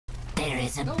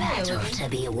is a battle to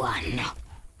be won.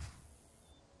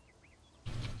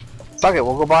 Fuck it,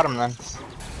 we'll go bottom then.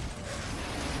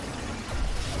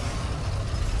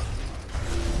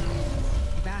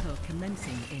 Battle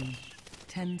commencing in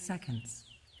 10 seconds.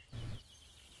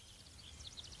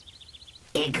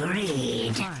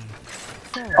 Agreed. 5,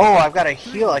 4, Oh, I've got a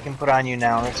heal I can put on you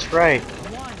now, that's right.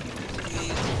 1.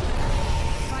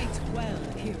 Fight well,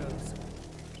 heroes.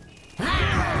 A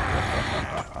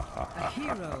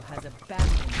hero has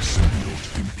abandoned. Signal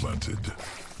implanted.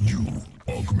 You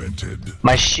augmented.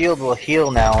 My shield will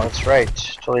heal now, that's right.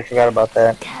 Totally forgot about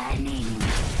that. Cunning.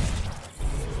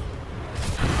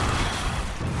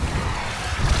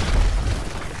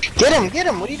 Get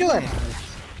him, what are you doing?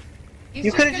 He's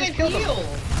You could've gonna just killed him. heal.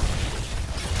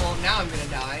 Well, now I'm gonna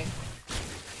die.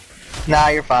 Nah,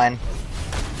 you're fine.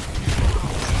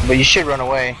 But you should run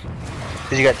away.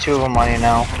 Because you got 2 of them on you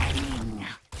now.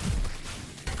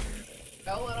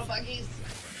 Go, little buggies.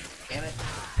 Damn it.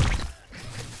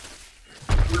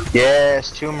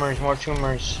 Yes, tumors, more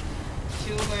tumors.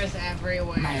 Tumors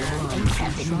everywhere. My wounds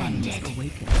have been mended.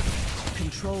 Awaken.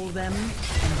 Control them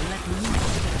and let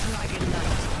loose the dragon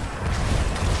knight.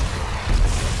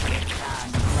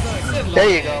 There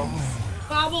you go.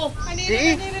 Bobble! I need See? it, I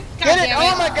need it! God Get it! damn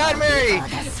Oh my god, Mary!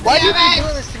 Why do you Damn keep it!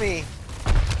 doing this to me?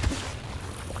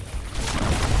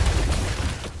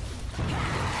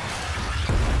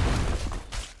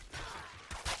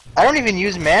 I don't even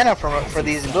use mana for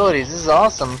these abilities. This is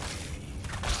awesome.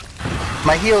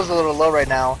 My heal's a little low right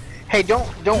now. Hey, don't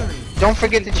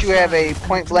forget that you have a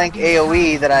point blank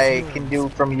AOE that I can do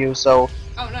from you. So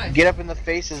Oh, nice. get up in the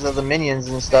faces of the minions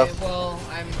and stuff. Okay, well,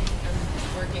 I'm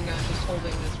working on just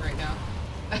holding this right now.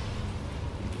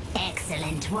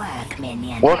 Excellent work,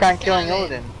 minion. Work on killing Got it.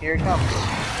 Odin. Here it comes.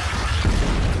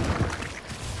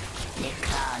 The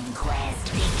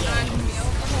conquest I'm gonna be begins.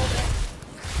 able to hold it.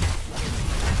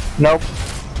 Nope.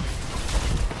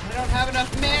 I don't have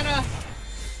enough mana.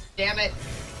 Damn it.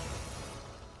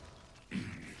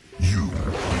 You,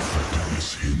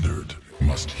 effectiveness hindered,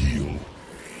 must heal.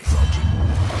 Fountain.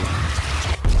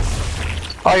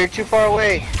 Oh, you're too far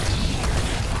away.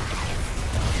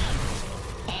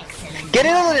 Excellent Get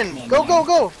in, work, Odin! minion. Go, go,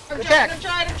 go! I'm Attack!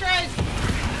 trying.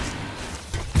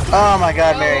 Oh my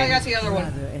god, Oh, I Mary. got the other one.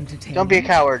 Rather entertaining. Don't be a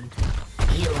coward.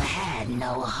 You had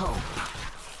no hope.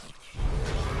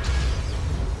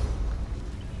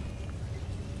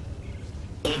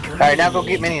 Alright, now go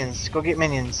get minions. Go get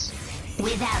minions.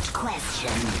 Without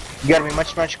question. You gotta be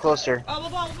much, much closer.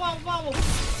 Bobble.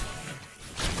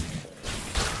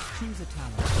 Choose a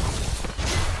talent.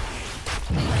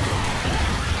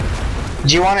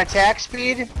 Do you want attack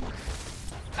speed?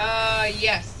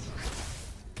 Yes.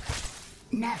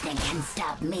 Nothing can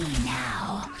stop me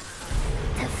now.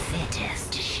 The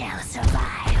fittest shall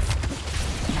survive.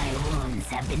 My wounds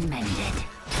have been mended.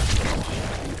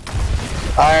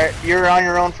 Alright, you're on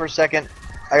your own for a second.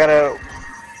 I gotta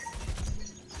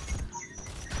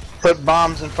put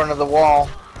bombs in front of the wall.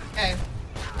 Okay.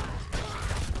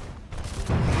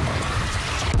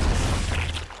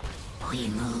 We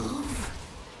move.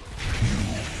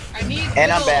 I need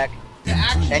And I'm middle back. to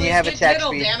actually And you have get attack middle,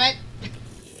 speed. damn it.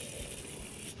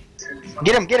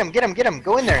 Get him!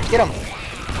 Go in there, get him!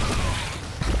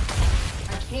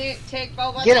 I can't take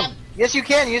both of Get them. him! Yes you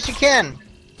can, yes you can! Not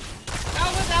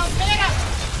without mana.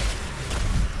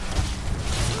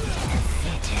 The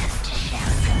fittest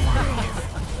shall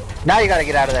survive. Now you gotta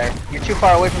get out of there. You're too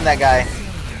far away from that guy.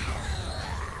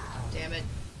 Damn it.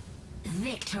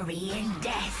 Victory in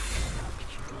death.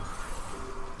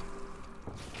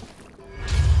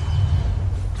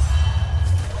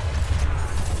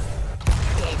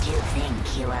 Did you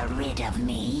think you were rid of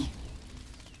me?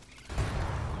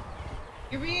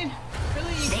 You're being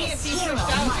really, you can't This be hero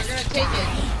pushed out. must You're gonna take it.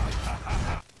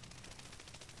 die.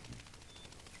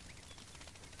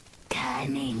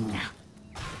 Cunning.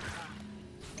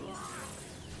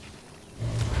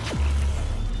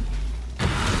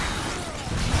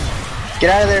 Get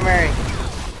out of there, Mary.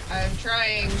 I'm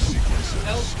trying.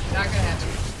 Nope, not gonna happen.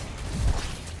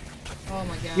 Oh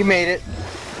my god. You made it.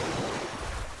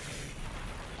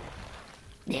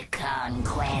 The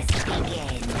conquest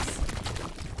begins.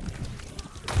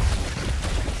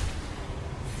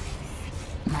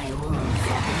 My wounds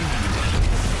have been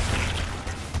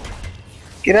mended.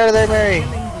 Get out of there, Mary.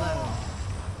 Killing blow.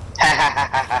 Ha ha ha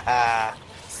ha ha.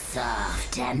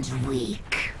 Soft and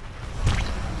weak.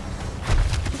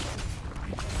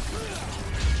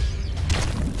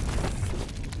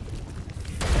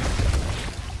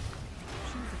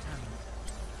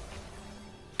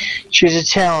 Choose a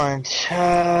talent.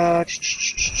 The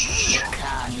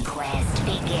conquest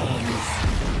begins.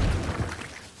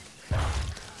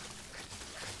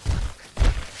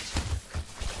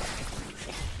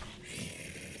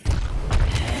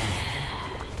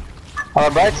 On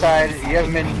the bright side, you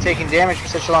haven't been taking damage for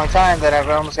such a long time that I've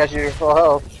almost got you to your full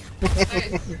health.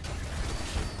 Nice.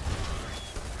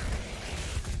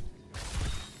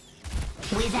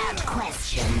 Without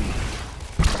question.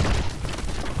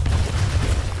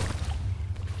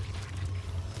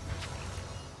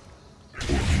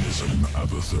 Organism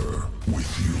Abathur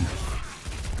with you.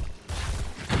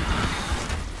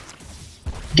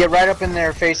 Get right up in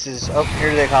their faces. Oh,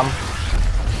 here they come.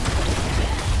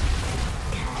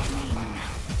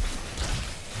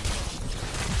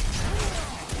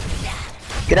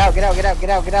 Get out, get out, get out, get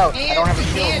out, get out. I don't have a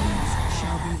shield.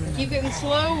 I keep getting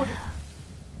slowed.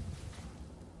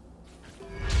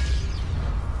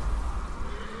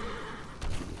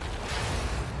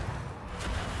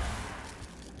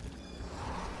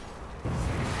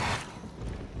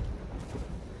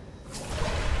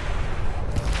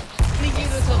 Sneaky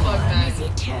little bug man. Is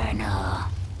eternal.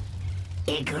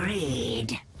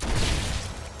 Agreed.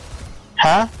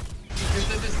 Huh? You're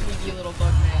such a sneaky little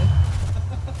bug man.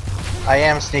 I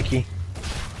am sneaky.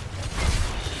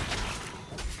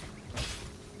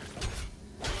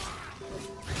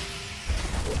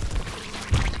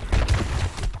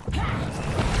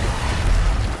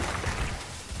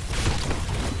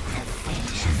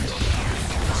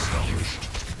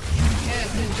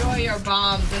 Yes, enjoy your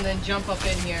bombs and then jump up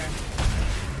in here.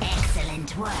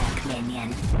 Excellent work,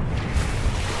 minion.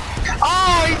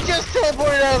 Oh, he just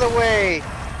teleported out of the way!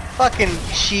 Fucking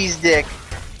cheese dick.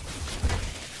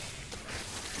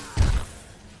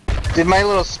 Did my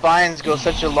little spines go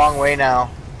such a long way now?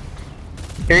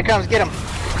 Here he comes, get him!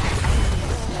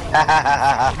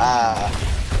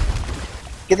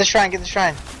 Get the shrine, get the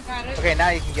shrine. Got it. Okay, now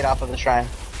you can get off of the shrine.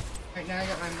 Right now I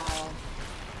got my maul.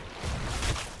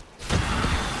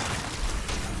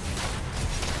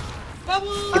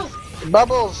 Bubbles!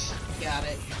 Bubbles! Got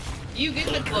it. You get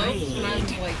the clothes when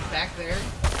I'm like back there.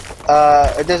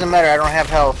 It doesn't matter, I don't have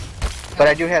health. But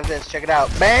I do have this, check it out.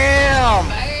 BAM!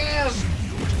 Bam!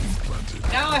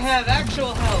 Now I have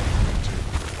actual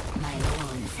health, My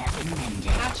wounds have been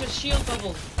mended. not just shield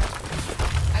bubbles.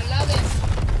 I love it.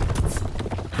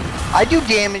 I do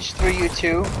damage through you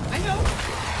too. I know.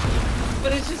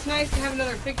 But it's just nice to have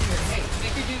another figure. Hey,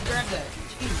 make your dude grab that.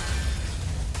 Jeez.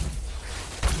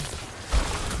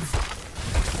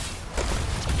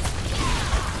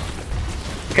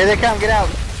 Here they come, get out.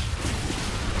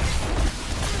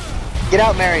 Get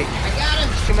out, Mary. I got him.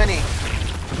 There's too many.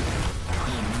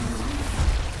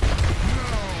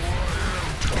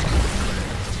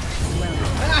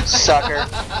 Sucker.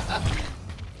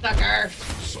 Sucker.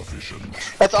 Sufficient.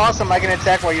 That's awesome, I can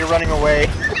attack while you're running away.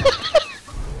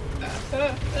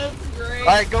 That's great.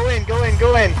 Alright, go in, go in,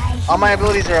 go in. All my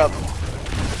abilities are up. The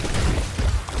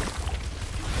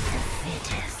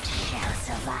fittest shall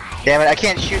survive. Damn it, I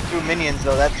can't shoot through minions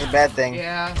though, that's a bad thing.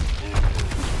 Yeah.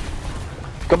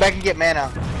 Go back and get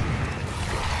mana.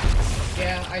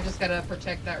 Yeah, I just gotta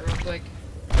protect that real quick.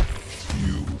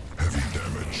 You heavy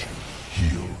damage.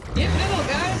 Heal. Get middle,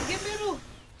 guys. Get middle.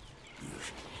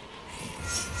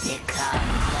 The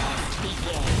conquest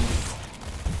begins.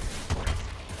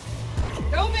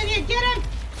 Go, minion. Get him.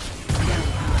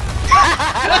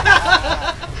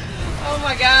 Oh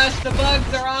my gosh, the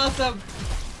bugs are awesome.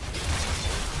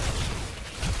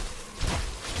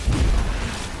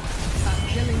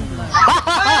 Killing blow.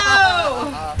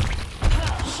 Oh!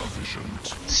 Sufficient.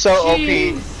 So OP.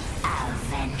 Jeez. Our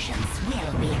vengeance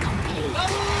will be complete.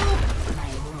 Oh!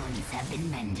 My wounds have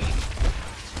been mended.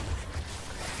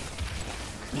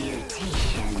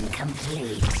 Mutation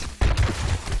complete.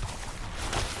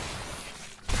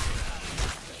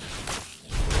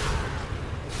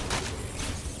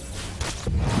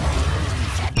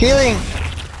 Healing!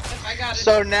 I got it.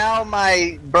 So now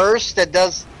my burst that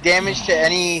does damage to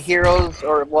any heroes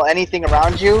or, well, anything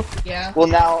around you Yeah. will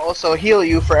now also heal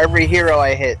you for every hero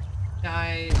I hit.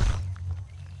 Nice.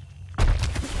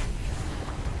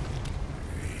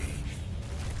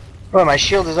 Oh, my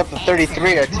shield is up to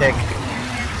 33 a tick.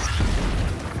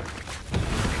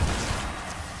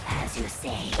 As you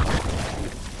say.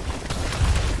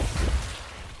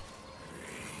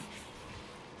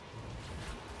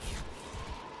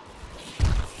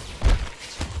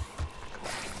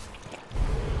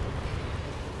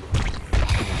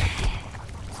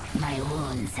 My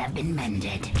wounds have been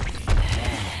mended.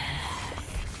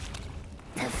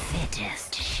 The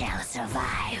fittest shall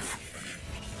survive.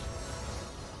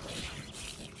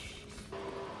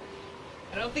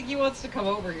 I don't think he wants to come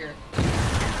over here.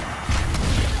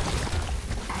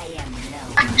 I am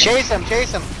low. Chase him,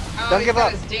 chase him. Oh, Don't he's give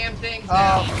got up. his damn things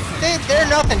now. They're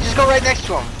nothing. Just go right next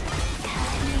to him.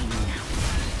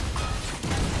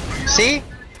 See?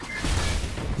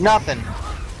 Nothing.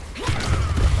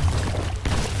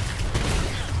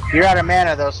 You're out of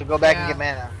mana though, so go back and Yeah. get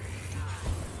mana.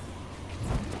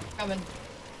 Coming.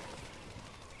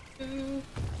 Ooh.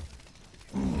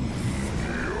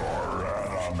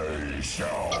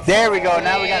 There we go.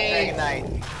 Now we got Dragon Knight.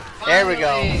 There we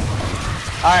go. Finally.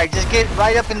 All right, just get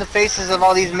right up in the faces of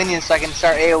all these minions so I can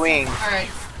start AOEing. Alright.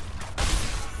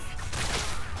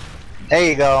 There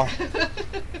you go.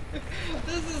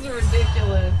 This is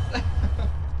ridiculous.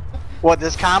 What,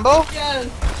 this combo? Yes.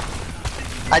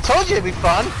 I told you it'd be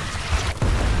fun.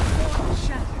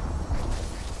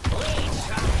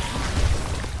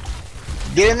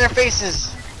 Get in their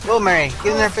faces. Go, Mary. Get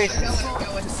in their faces.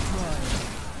 Going.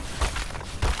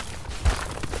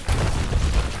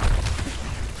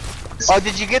 Oh,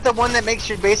 did you get the one that makes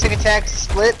your basic attacks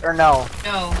split or no?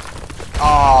 No.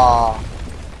 Oh,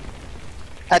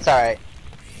 that's all right.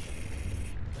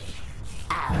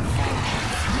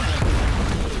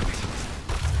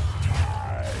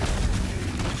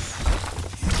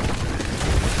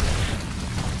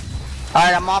 All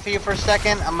right, I'm off of you for a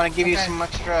second. I'm gonna give you Okay. some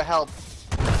extra help.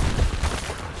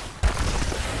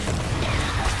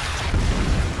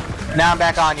 Now I'm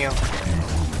back on you.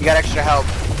 You got extra help.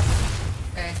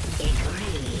 Okay.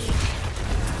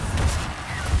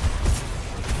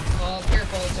 Well,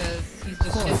 careful because he's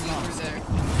just shifting through there.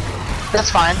 That's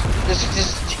fine. Just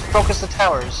focus the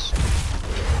towers.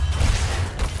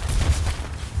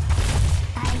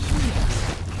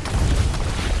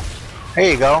 There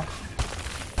you go.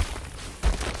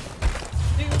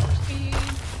 Super speed.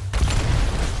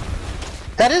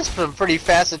 That is some pretty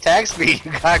fast attack speed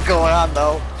you got going on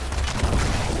though.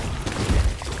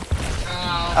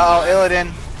 Oh,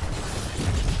 Illidan.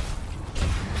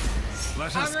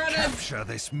 Let I'm us running. capture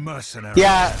this mercenary.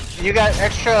 Yeah, you got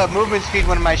extra movement speed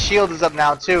when my shield is up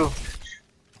now too.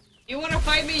 You want to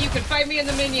fight me? You can fight me in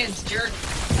the minions, jerk.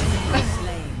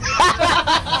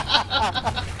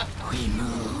 We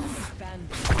move.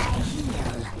 I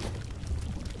heal.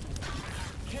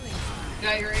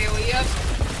 Got your AoE up?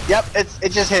 Yep,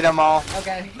 it just hit them all.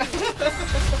 Okay. This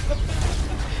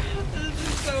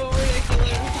is so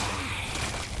ridiculous.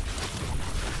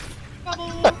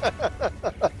 Bubble.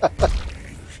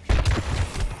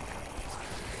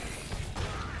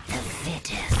 The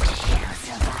fittest shall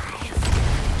survive.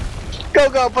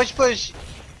 Go, push, push.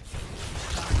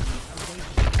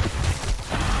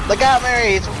 Look out,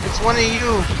 Mary, it's one of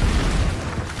you.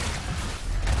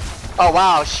 Oh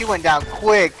wow, she went down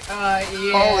quick. Yeah.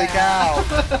 Holy cow.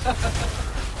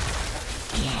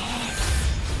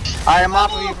 Alright, I'm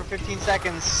off of you for 15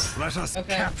 seconds. Let us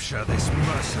Okay. capture this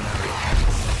mercenary.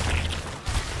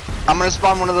 I'm gonna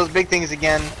spawn one of those big things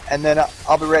again, and then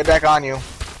I'll be right back on you.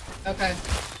 Okay.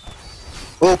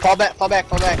 Oh, fall back, fall back,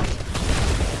 fall back.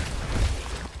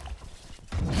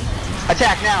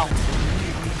 Attack now.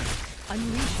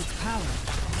 Unleash its power.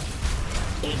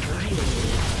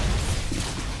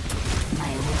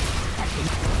 My wounds have been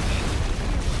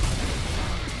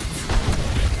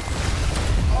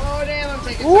Oh damn, I'm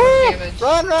taking so Woo! much damage.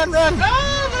 Run, run, run.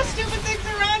 Oh, the stupid things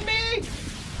around me!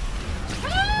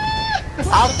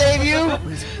 Ah! I'll save you.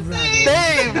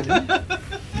 Saved.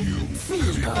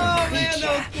 Oh man,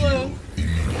 that was close.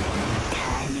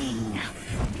 cunning.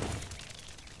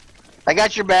 I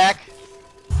got your back.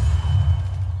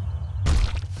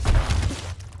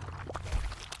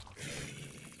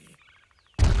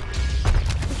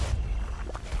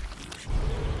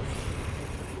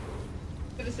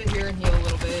 I'm gonna sit here and heal a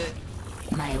little bit.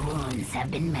 My wounds have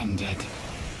been mended.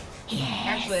 Yes.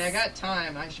 Actually, I got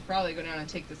time. I should probably go down and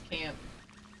take this camp.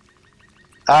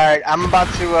 Alright, I'm about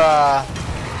to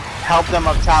help them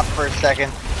up top for a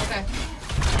second. Okay.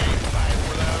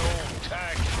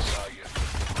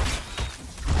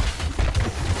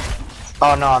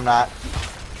 Oh no, I'm not.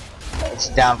 It's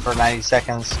down for 90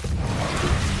 seconds.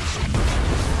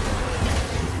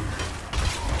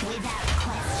 Without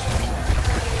question.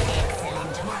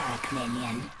 Excellent work,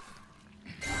 minion.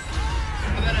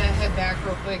 I'm gonna head back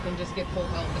real quick and just get full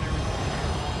health and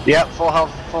everything. Yep, full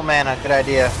health, full mana, good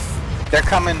idea. They're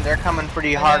coming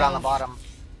pretty hard on the know. bottom.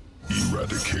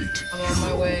 Eradicate. I'm on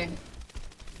my way.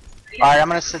 Alright, I'm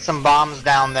gonna set some bombs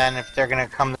down then if they're gonna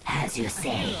come. As you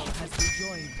say. Has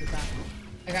rejoined the battle.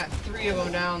 I got 3 of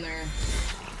them down there.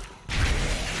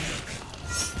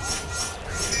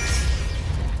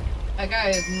 That guy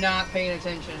is not paying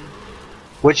attention.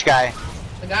 Which guy?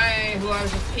 The guy who I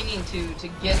was just pinging to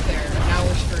get there, and now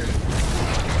we're screwed.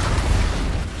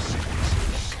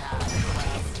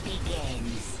 Conquest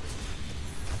begins.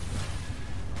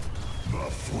 The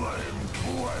flame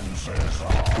cleanses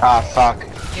all. Ah, fuck.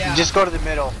 Yeah. Just go to the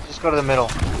middle. Just go to the middle.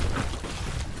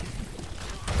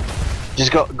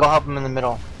 Just go help him in the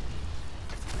middle.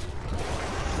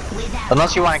 Without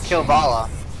Unless you want to kill Vala.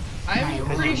 I'm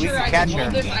we pretty can sure I catch can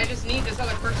hold her. this. I just need this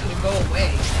other person to go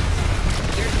away.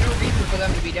 There's no reason for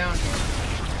them to be down here.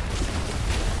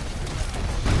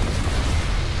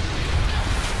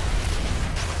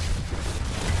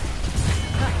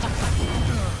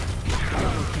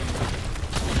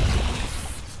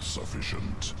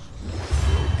 Sufficient. The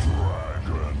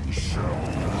dragon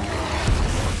shall.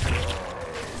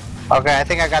 Okay, I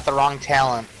think I got the wrong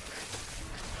talent.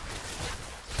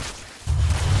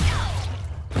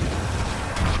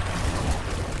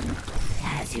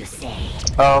 as you say.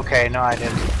 Oh, okay, no I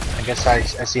didn't. I guess I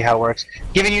see how it works.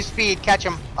 Giving you speed, catch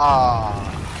him. Aww. My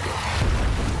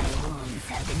wounds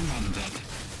have been mended.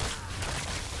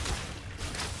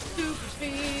 Super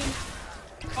speed.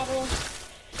 Bubble.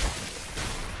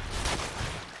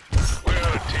 We're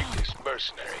gonna take this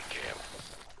mercenary camp.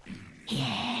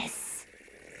 Yes.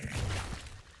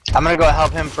 I'm gonna go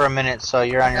help him for a minute, so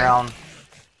you're on your own.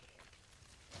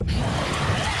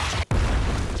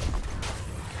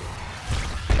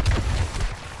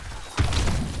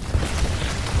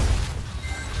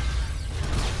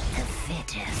 The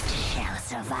fittest shall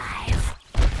survive.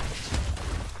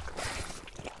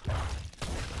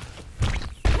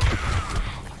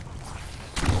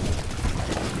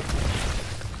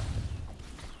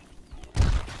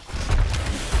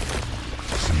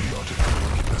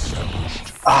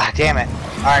 Ah, damn it.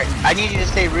 Alright, I need you to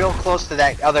stay real close to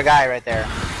that other guy right there.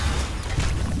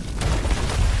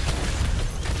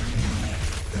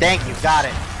 Thank you, got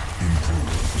it.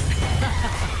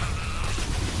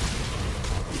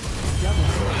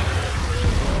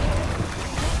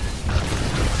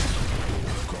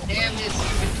 Damn his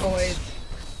stupid toys.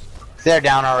 They're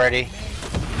down already.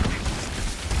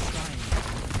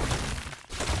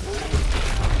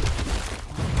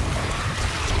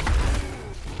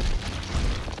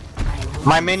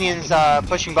 My minion's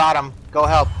pushing bottom. Go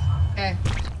help. Okay.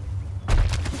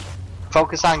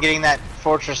 Focus on getting that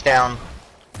fortress down.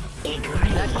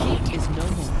 That heat is no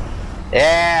more.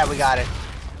 Yeah, we got it.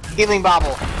 Healing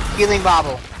bobble. Healing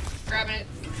bobble. Grabbing it.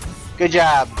 Good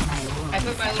job. I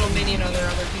put my little minion on their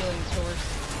other healing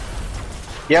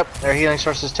source. Yep, their healing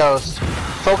source is toast.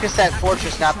 Focus that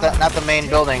fortress, not the main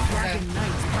building. Okay.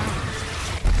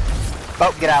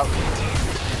 Oh, get out.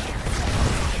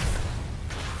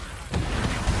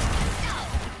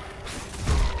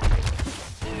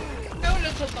 Go,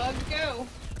 little bug, go.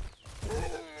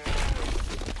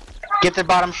 Get the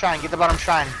bottom shrine. Get the bottom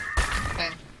shrine. Okay.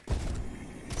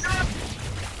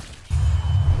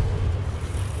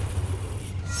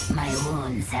 My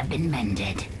wounds have been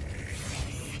mended.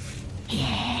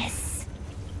 Yes.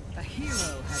 A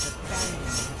hero has abandoned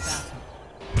the battle.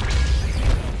 A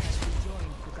hero has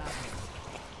rejoined the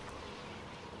battle.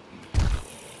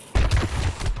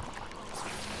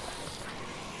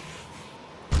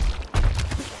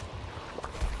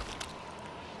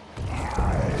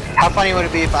 How funny would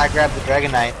it be if I grabbed the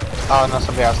Dragon Knight? Oh no,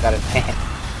 somebody else got it.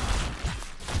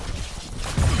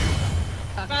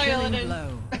 A Violin. killing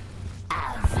blow.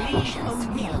 Our vengeance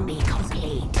will be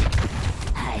complete.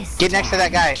 I Get next to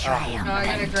that guy. Oh, I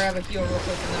gotta triumphant. grab a heal real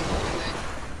quick and then we'll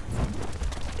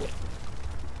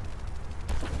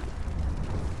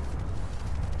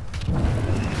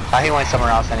Oh, he went somewhere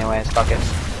else anyways. Fuck it.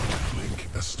 Link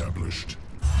established.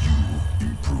 You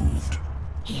improved.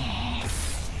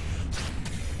 Yes.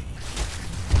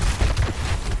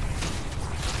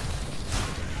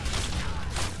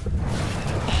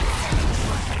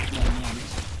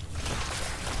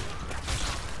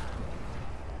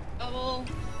 double.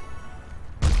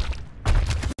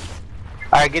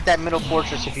 Alright, get that middle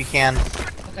fortress if you can.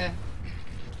 Okay.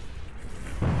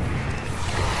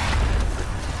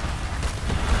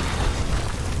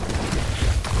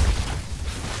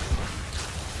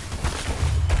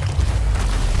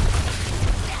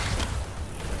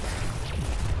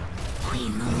 We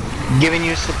move. Giving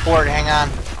you support, hang on.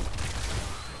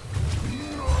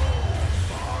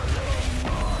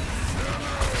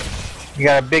 You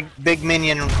got a big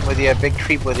minion with you, a big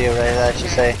creep with you, right? I should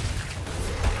say.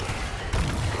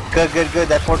 Good, good, good.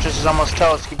 That fortress is almost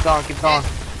toast. Keep going, keep going.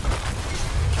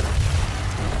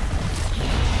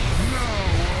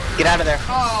 Get out of there.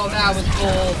 Oh, that was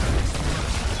bold.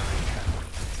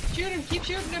 Shoot him, keep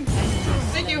shooting him.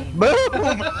 Thank you.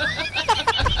 Boom!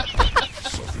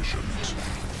 Sufficient.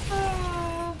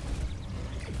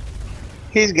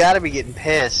 He's got to be getting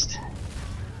pissed.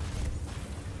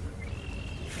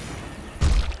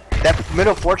 That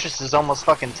middle fortress is almost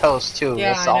fucking toast too.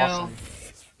 Yeah, That's I know. awesome.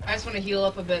 I just want to heal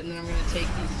up a bit and then I'm gonna take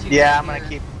these two. Yeah, I'm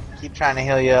here. gonna keep trying to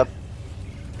heal you up.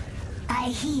 I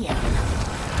heal.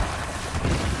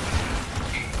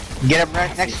 Get up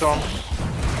right next to him.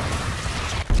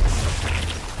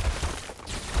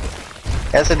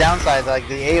 That's the downside, like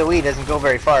the AoE doesn't go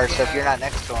very far, so if you're not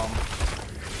next to him.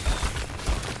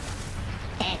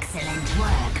 Excellent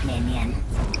work, minion.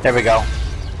 There we go.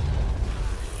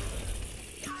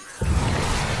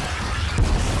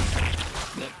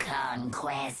 The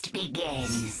conquest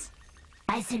begins.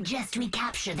 I suggest we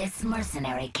capture this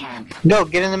mercenary camp. No,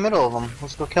 get in the middle of them.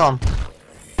 Let's go kill him.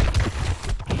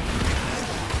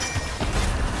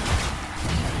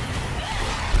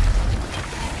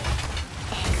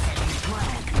 Excellent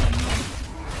work, minion.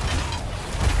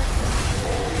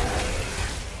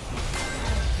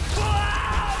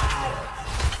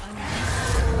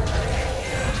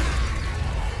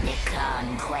 The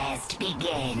conquest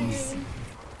begins.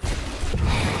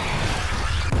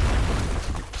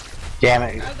 Damn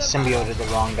it, symbioted the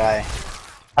wrong guy.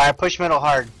 Alright, push middle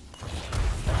hard.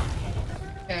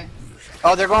 Okay.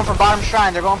 Oh, they're going for bottom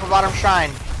shrine. They're going for bottom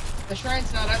shrine. The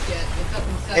shrine's not up yet. It's up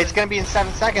in 7. It's gonna be in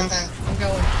 7 seconds. Okay, I'm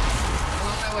going. I'm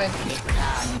on my way. The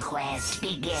conquest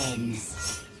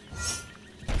begins.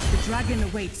 The dragon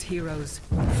awaits, heroes.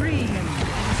 Free him.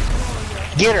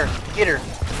 Get her, get her.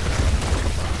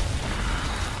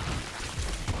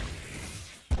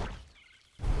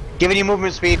 Give any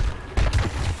movement speed,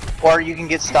 or you can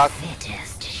get stuck.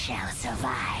 Fittest shall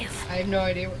survive. I have no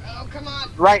idea. Oh, come on.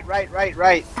 Right.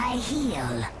 I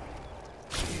heal.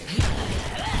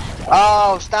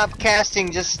 Oh, stop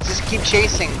casting. Just keep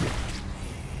chasing.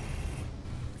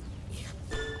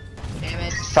 Damn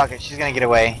it. Fuck it. She's gonna get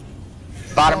away.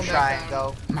 Bottom Going shrine, back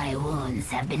go. My wounds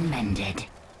have been mended.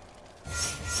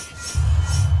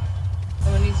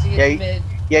 Someone needs to get Yeah, to mid.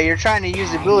 Yeah, you're trying to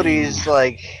use abilities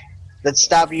like that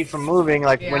stop you from moving,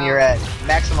 like when Yeah. you're at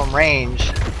maximum range.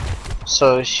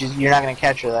 So you're not gonna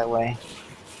catch her that way.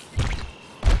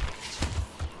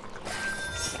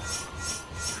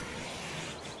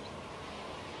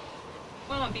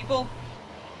 Come on, people.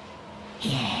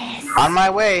 Yes. On my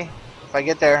way. If I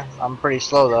get there, I'm pretty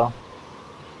slow though.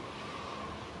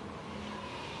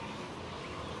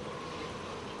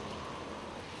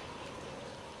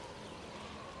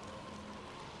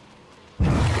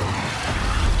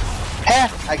 Heh,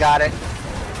 I got it.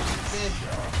 Good.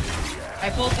 I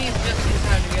pulled these just in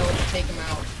time to be able to take them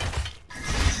out.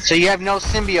 So you have no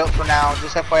symbiote for now,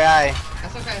 just FYI.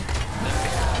 That's okay.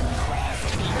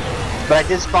 But I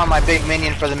did spawn my big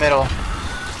minion for the middle.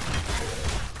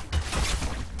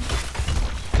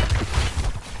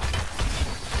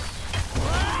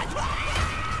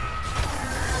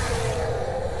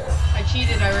 I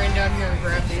cheated. I ran down here and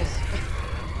grabbed these.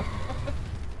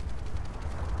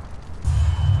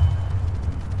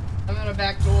 I'm on a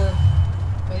back door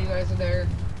while you guys are there.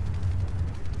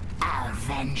 Our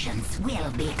vengeance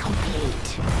will be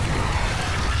complete.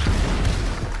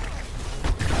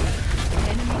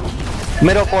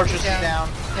 Middle fortress is down.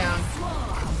 Down.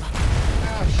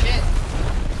 Oh shit.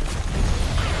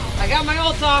 I got my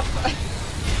ult off.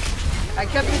 I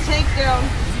kept the tank down.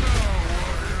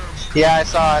 Yeah, I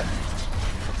saw it.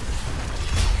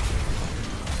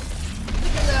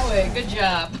 Go that way. Good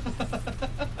job.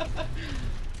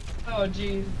 Oh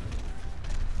jeez.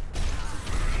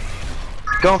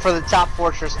 Going for the top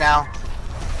fortress now.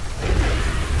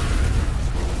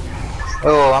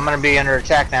 Oh, I'm gonna be under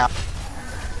attack now.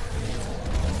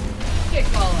 Kick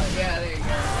ball up. Yeah, there you go.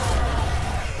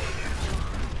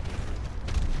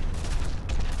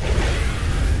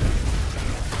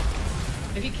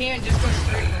 If you can, just go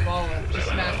straight for ball up. Just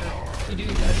smash her. You do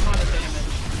a ton of damage.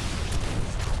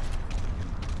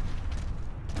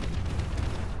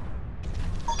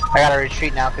 I gotta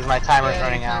retreat now because my timer's Yeah,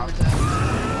 running your out. timer's up.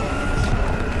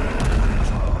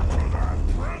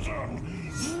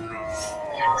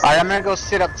 Alright, I'm gonna go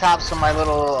sit up top so my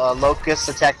little locusts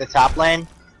attack the top lane.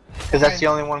 Because that's Okay.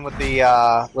 the only one with the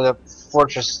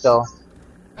fortress still.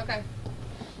 Okay.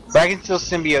 But I can still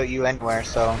symbiote you anywhere,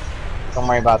 so don't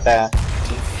worry about that.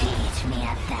 Defeat me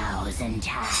 1,000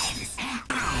 times.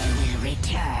 I will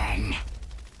return.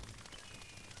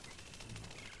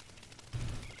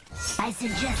 I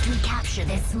suggest we capture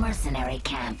this mercenary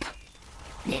camp.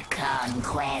 The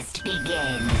conquest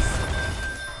begins.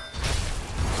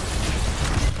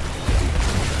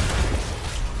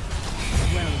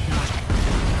 Well done.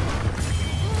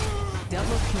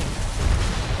 Double kill.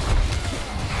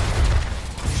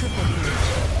 Triple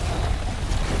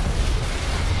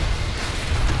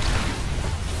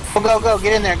kill. Go,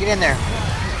 get in there, get in there.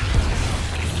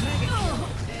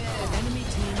 Enemy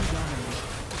team dominated.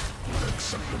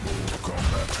 Acceptable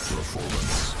combat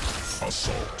performance.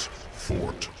 Assault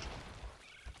fort.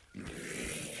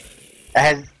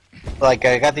 I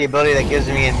got the ability that gives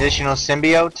me additional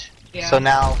symbiote. Yeah. So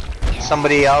now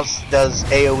somebody else does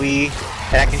AoE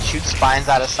and I can shoot spines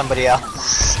out of somebody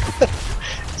else.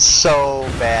 So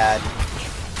bad.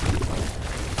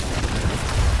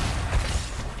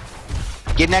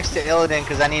 Get next to Illidan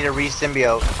because I need a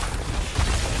re-symbiote.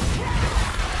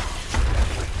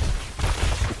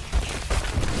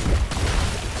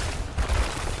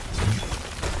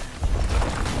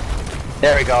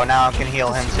 There we go, now I can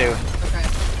heal him too. Okay.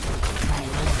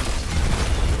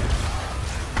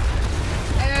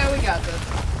 And we got this.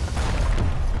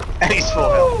 And he's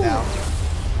full health now.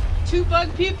 2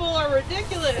 bug people are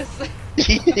ridiculous.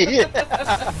 Yeah.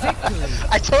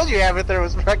 I told you Avatar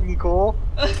was fucking cool.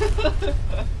 That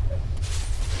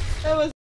was